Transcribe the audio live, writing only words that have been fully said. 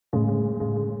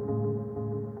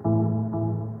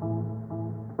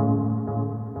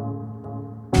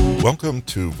Welcome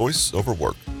to Voice Over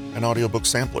Work, an audiobook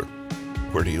sampler.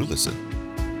 Where do you listen?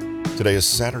 Today is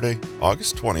Saturday,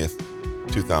 August 20th,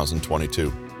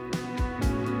 2022.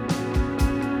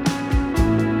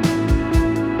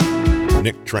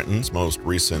 Nick Trenton's most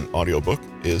recent audiobook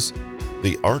is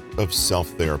The Art of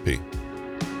Self-Therapy.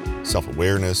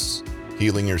 Self-awareness,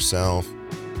 healing yourself,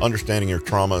 understanding your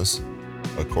traumas.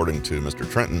 According to Mr.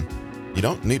 Trenton, you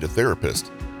don't need a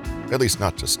therapist, at least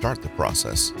not to start the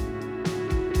process.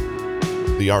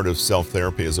 The Art of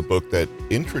Self-Therapy is a book that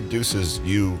introduces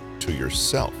you to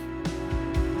yourself.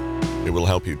 It will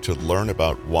help you to learn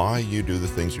about why you do the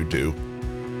things you do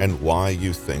and why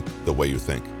you think the way you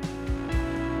think.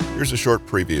 Here's a short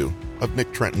preview of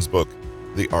Nick Trenton's book,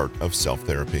 The Art of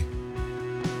Self-Therapy.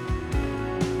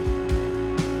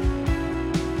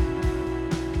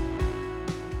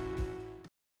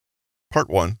 Part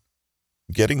 1.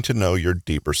 Getting to know your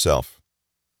deeper self.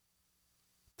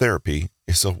 Therapy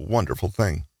is a wonderful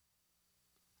thing.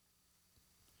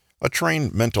 A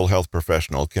trained mental health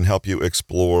professional can help you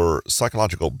explore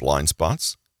psychological blind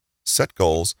spots, set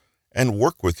goals, and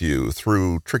work with you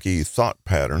through tricky thought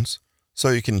patterns so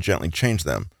you can gently change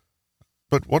them.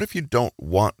 But what if you don't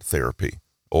want therapy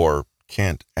or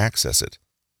can't access it?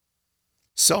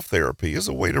 Self-therapy is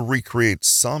a way to recreate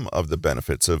some of the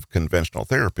benefits of conventional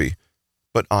therapy,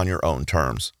 but on your own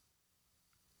terms.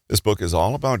 This book is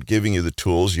all about giving you the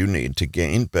tools you need to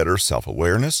gain better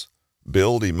self-awareness,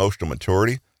 build emotional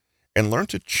maturity, and learn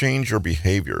to change your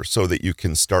behavior so that you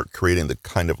can start creating the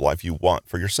kind of life you want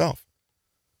for yourself.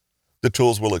 The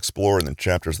tools we'll explore in the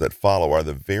chapters that follow are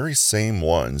the very same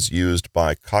ones used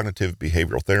by cognitive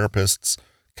behavioral therapists,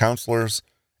 counselors,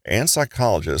 and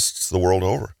psychologists the world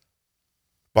over.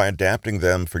 By adapting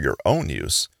them for your own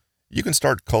use, you can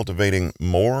start cultivating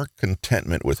more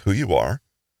contentment with who you are,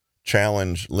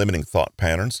 challenge limiting thought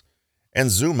patterns, and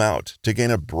zoom out to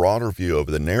gain a broader view of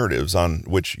the narratives on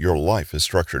which your life is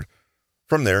structured.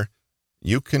 From there,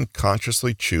 you can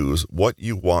consciously choose what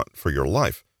you want for your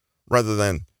life, rather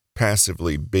than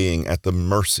passively being at the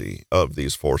mercy of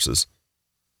these forces.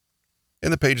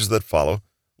 In the pages that follow,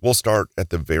 we'll start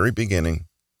at the very beginning,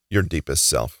 your deepest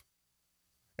self.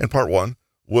 In Part 1,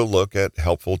 we'll look at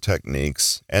helpful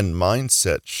techniques and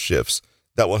mindset shifts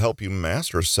that will help you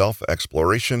master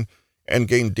self-exploration and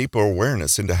gain deeper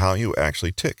awareness into how you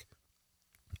actually tick.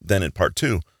 Then in Part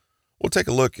 2, we'll take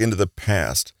a look into the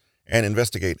past and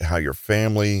investigate how your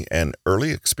family and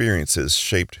early experiences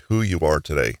shaped who you are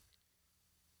today.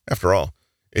 After all,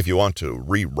 if you want to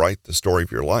rewrite the story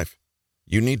of your life,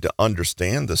 you need to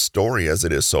understand the story as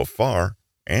it is so far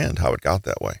and how it got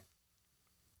that way.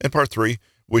 In Part 3,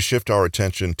 we shift our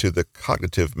attention to the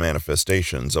cognitive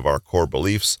manifestations of our core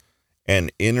beliefs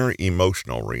and inner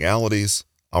emotional realities,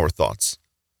 our thoughts.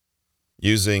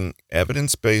 Using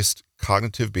evidence-based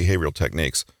cognitive behavioral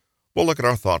techniques, we'll look at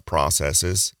our thought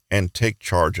processes and take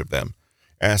charge of them,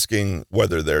 asking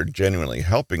whether they're genuinely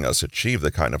helping us achieve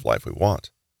the kind of life we want.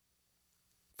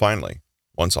 Finally,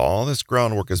 once all this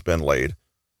groundwork has been laid,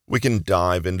 we can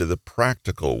dive into the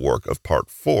practical work of Part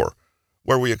 4,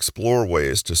 where we explore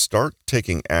ways to start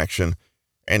taking action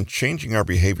and changing our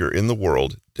behavior in the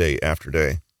world day after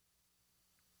day.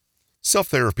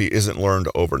 Self-therapy isn't learned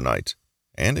overnight,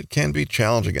 and it can be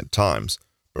challenging at times,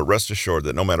 but rest assured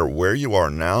that no matter where you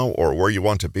are now or where you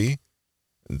want to be,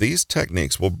 these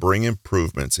techniques will bring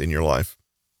improvements in your life.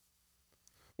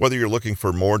 Whether you're looking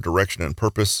for more direction and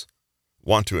purpose,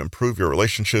 want to improve your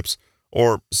relationships,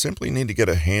 or simply need to get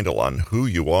a handle on who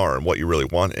you are and what you really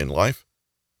want in life,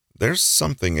 there's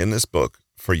something in this book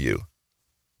for you.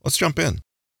 Let's jump in.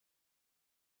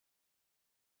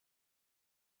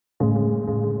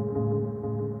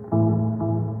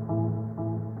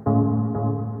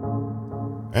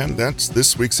 And that's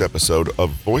this week's episode of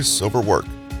Voice Over Work,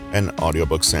 an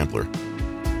audiobook sampler.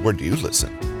 Where do you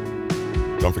listen?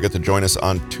 Don't forget to join us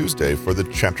on Tuesday for the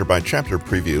chapter-by-chapter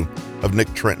preview of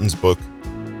Nick Trenton's book,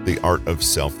 The Art of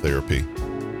Self-Therapy.